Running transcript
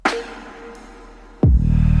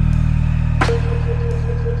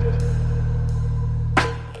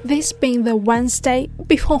This being the Wednesday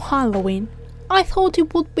before Halloween, I thought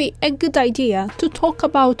it would be a good idea to talk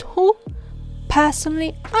about who,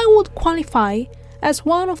 personally, I would qualify as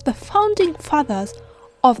one of the founding fathers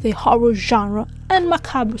of the horror genre and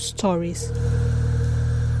macabre stories.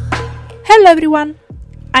 Hello everyone,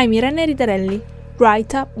 I'm Irene Ridarelli,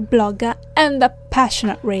 writer, blogger and a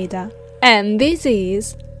passionate reader, and this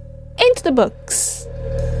is Into the Books.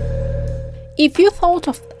 If you thought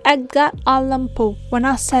of Edgar Allan Poe when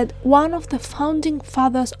I said one of the founding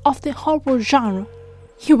fathers of the horror genre,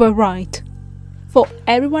 you were right. For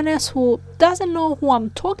everyone else who doesn't know who I'm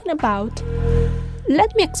talking about,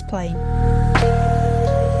 let me explain.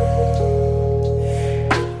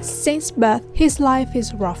 Since birth, his life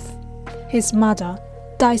is rough. His mother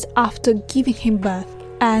dies after giving him birth,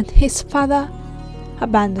 and his father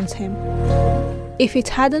abandons him. If it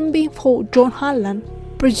hadn't been for John Allan,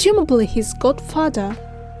 presumably his godfather,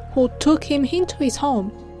 who took him into his home,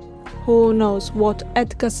 who knows what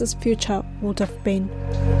Edgar's future would have been.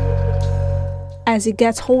 As he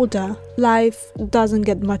gets older, life doesn't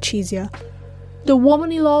get much easier. The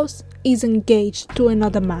woman he loves is engaged to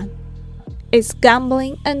another man. His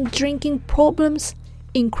gambling and drinking problems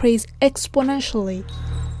increase exponentially,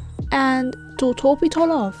 and to top it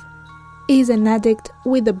all off, he is an addict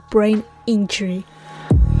with a brain injury.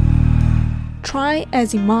 Try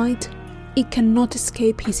as he might, he cannot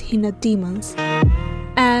escape his inner demons,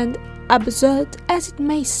 and absurd as it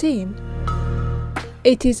may seem,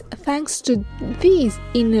 it is thanks to these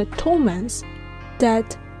inner torments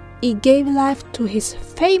that he gave life to his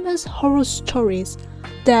famous horror stories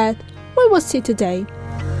that we will see today.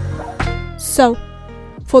 So,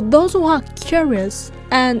 for those who are curious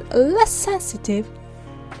and less sensitive,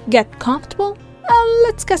 get comfortable and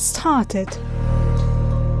let's get started.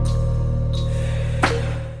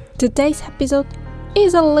 Today's episode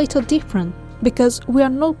is a little different because we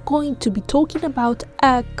are not going to be talking about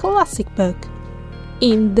a classic book,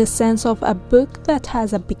 in the sense of a book that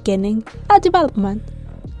has a beginning, a development,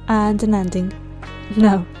 and an ending.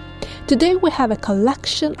 No, today we have a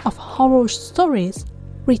collection of horror stories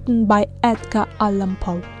written by Edgar Allan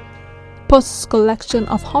Poe. Poe's collection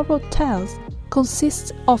of horror tales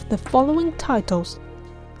consists of the following titles: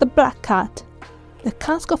 The Black Cat, The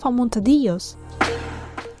Cask of Amontadillos,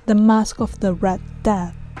 The Mask of the Red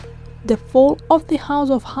Death, The Fall of the House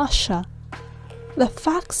of Usher, The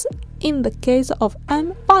Facts in the Case of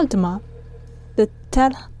M. Valdemar, The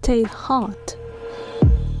Telltale Heart,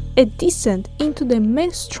 A Descent into the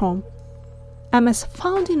Maelstrom, A Mess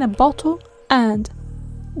Found in a Bottle, and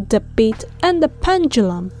The Beat and the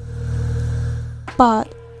Pendulum.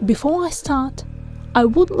 But before I start, I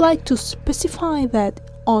would like to specify that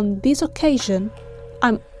on this occasion,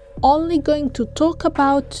 I'm only going to talk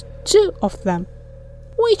about two of them,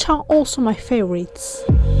 which are also my favorites.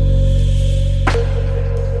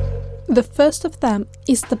 The first of them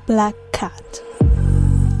is The Black Cat.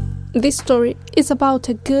 This story is about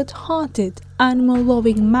a good-hearted,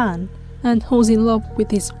 animal-loving man and who's in love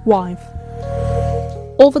with his wife.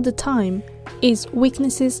 Over the time, his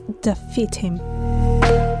weaknesses defeat him.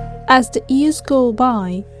 As the years go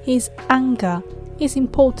by, his anger, his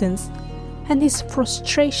impotence, and his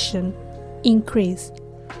frustration increase,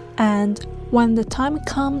 and when the time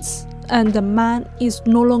comes and the man is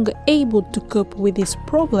no longer able to cope with his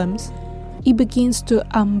problems, he begins to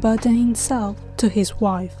unburden himself to his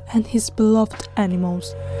wife and his beloved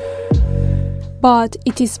animals. But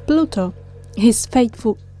it is Pluto, his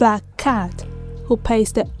faithful black cat, who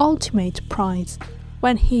pays the ultimate price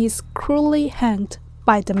when he is cruelly hanged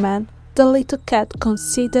by the man the little cat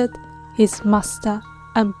considered his master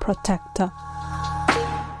and protector.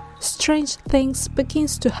 Strange things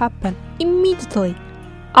begins to happen immediately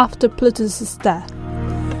after Pluto's death.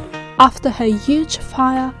 After a huge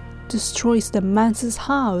fire destroys the man's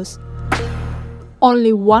house,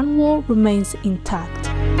 only one wall remains intact,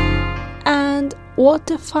 and what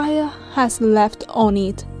the fire has left on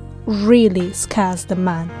it really scares the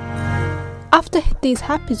man. After this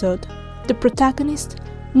episode, the protagonist,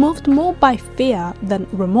 moved more by fear than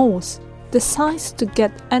remorse, decides to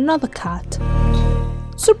get another cat.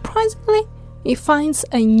 Surprisingly, he finds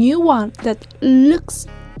a new one that looks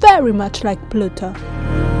very much like Pluto.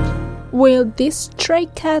 Will this stray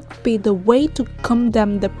cat be the way to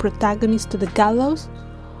condemn the protagonist to the gallows?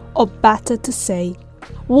 Or better to say,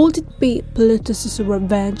 would it be Pluto's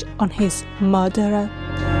revenge on his murderer?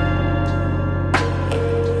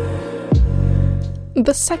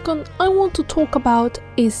 The second I want to talk about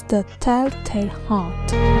is The Telltale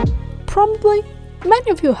Heart. Probably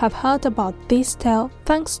many of you have heard about this tale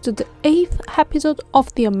thanks to the 8th episode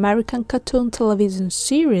of the American cartoon television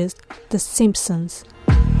series The Simpsons.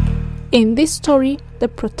 In this story, the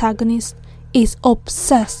protagonist is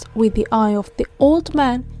obsessed with the eye of the old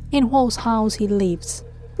man in whose house he lives.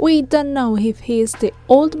 We don't know if he is the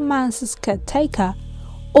old man's caretaker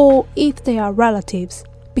or if they are relatives,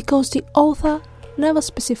 because the author never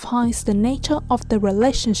specifies the nature of the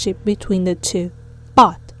relationship between the two.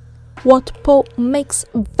 But what Poe makes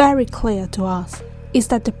very clear to us is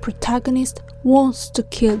that the protagonist wants to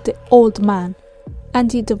kill the old man,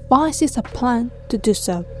 and he devises a plan to do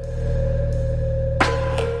so.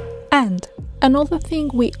 And another thing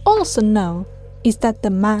we also know is that the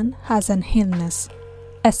man has an illness,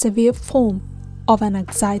 a severe form of an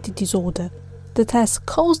anxiety disorder that has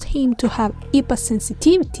caused him to have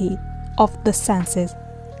hypersensitivity of the senses,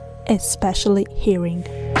 especially hearing.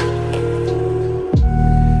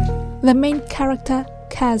 The main character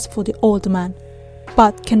cares for the old man,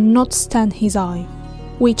 but cannot stand his eye,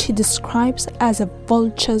 which he describes as a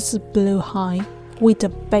vulture's blue eye with a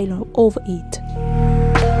veil over it.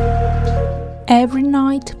 Every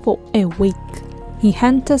night for a week, he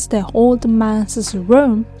enters the old man's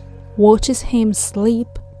room, watches him sleep,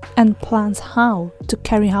 and plans how to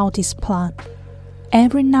carry out his plan.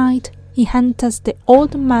 Every night he enters the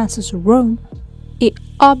old man's room, he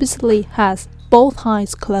obviously has both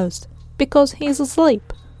eyes closed because he is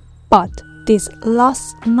asleep. But this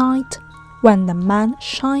last night, when the man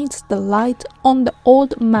shines the light on the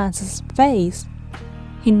old man's face,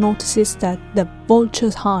 he notices that the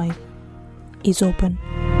vulture's eye is open.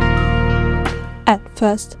 At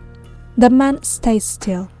first, the man stays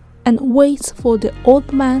still and waits for the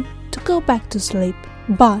old man to go back to sleep.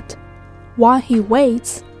 But while he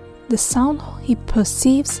waits, the sound he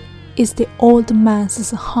perceives is the old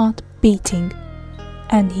man's heart beating,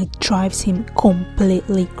 and it drives him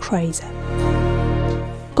completely crazy.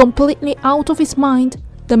 Completely out of his mind,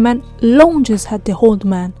 the man lunges at the old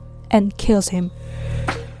man and kills him.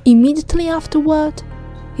 Immediately afterward,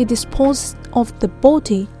 he disposes of the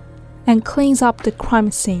body and cleans up the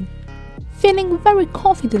crime scene, feeling very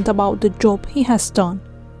confident about the job he has done.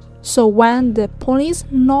 So when the police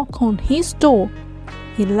knock on his door,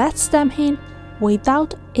 he lets them in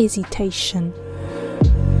without hesitation.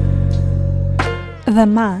 The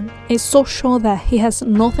man is so sure that he has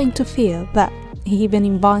nothing to fear that he even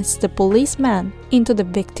invites the policeman into the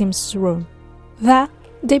victim's room. There,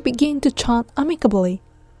 they begin to chat amicably,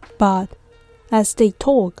 but as they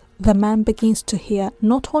talk, the man begins to hear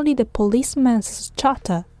not only the policeman's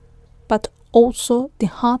chatter, but also the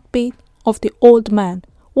heartbeat of the old man,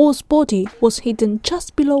 whose body was hidden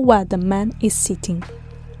just below where the man is sitting.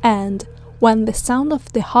 And when the sound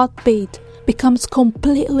of the heartbeat becomes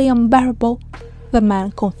completely unbearable, the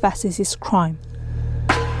man confesses his crime.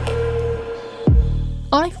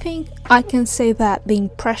 I think I can say that the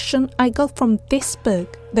impression I got from this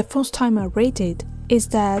book the first time I read it is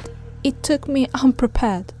that it took me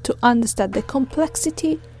unprepared to understand the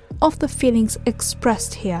complexity of the feelings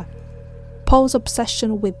expressed here. Poe's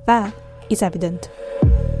obsession with that is evident.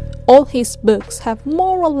 All his books have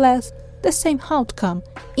more or less the same outcome,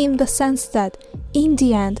 in the sense that in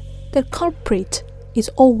the end the culprit is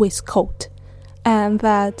always caught, and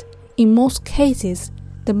that in most cases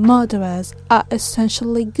the murderers are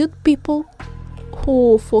essentially good people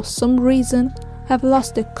who for some reason have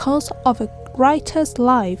lost the cause of a writer's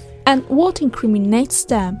life, and what incriminates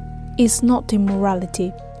them is not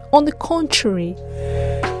immorality. On the contrary,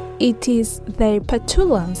 it is their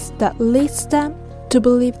petulance that leads them to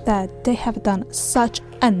believe that they have done such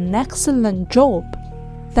an excellent job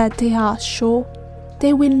that they are sure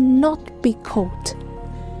they will not be caught.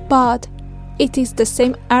 But it is the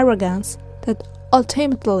same arrogance that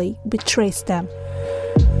ultimately betrays them.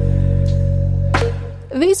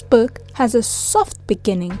 This book has a soft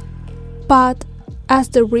beginning, but as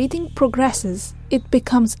the reading progresses, it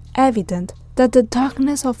becomes evident that the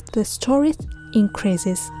darkness of the stories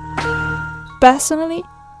increases. Personally,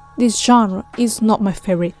 this genre is not my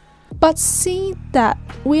favorite, but seeing that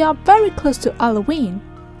we are very close to Halloween,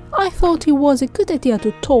 I thought it was a good idea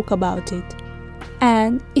to talk about it.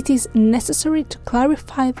 And it is necessary to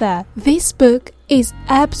clarify that this book is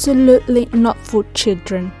absolutely not for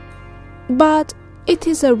children, but it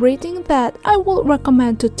is a reading that I would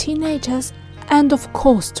recommend to teenagers and of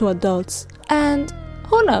course to adults. And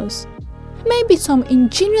who knows, maybe some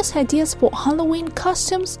ingenious ideas for Halloween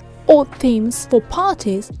costumes or themes for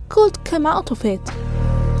parties could come out of it.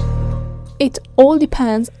 It all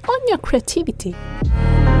depends on your creativity.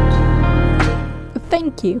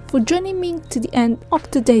 Thank you for joining me to the end of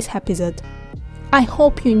today's episode. I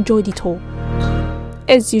hope you enjoyed it all.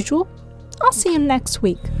 As usual, I'll see you next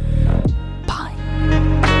week.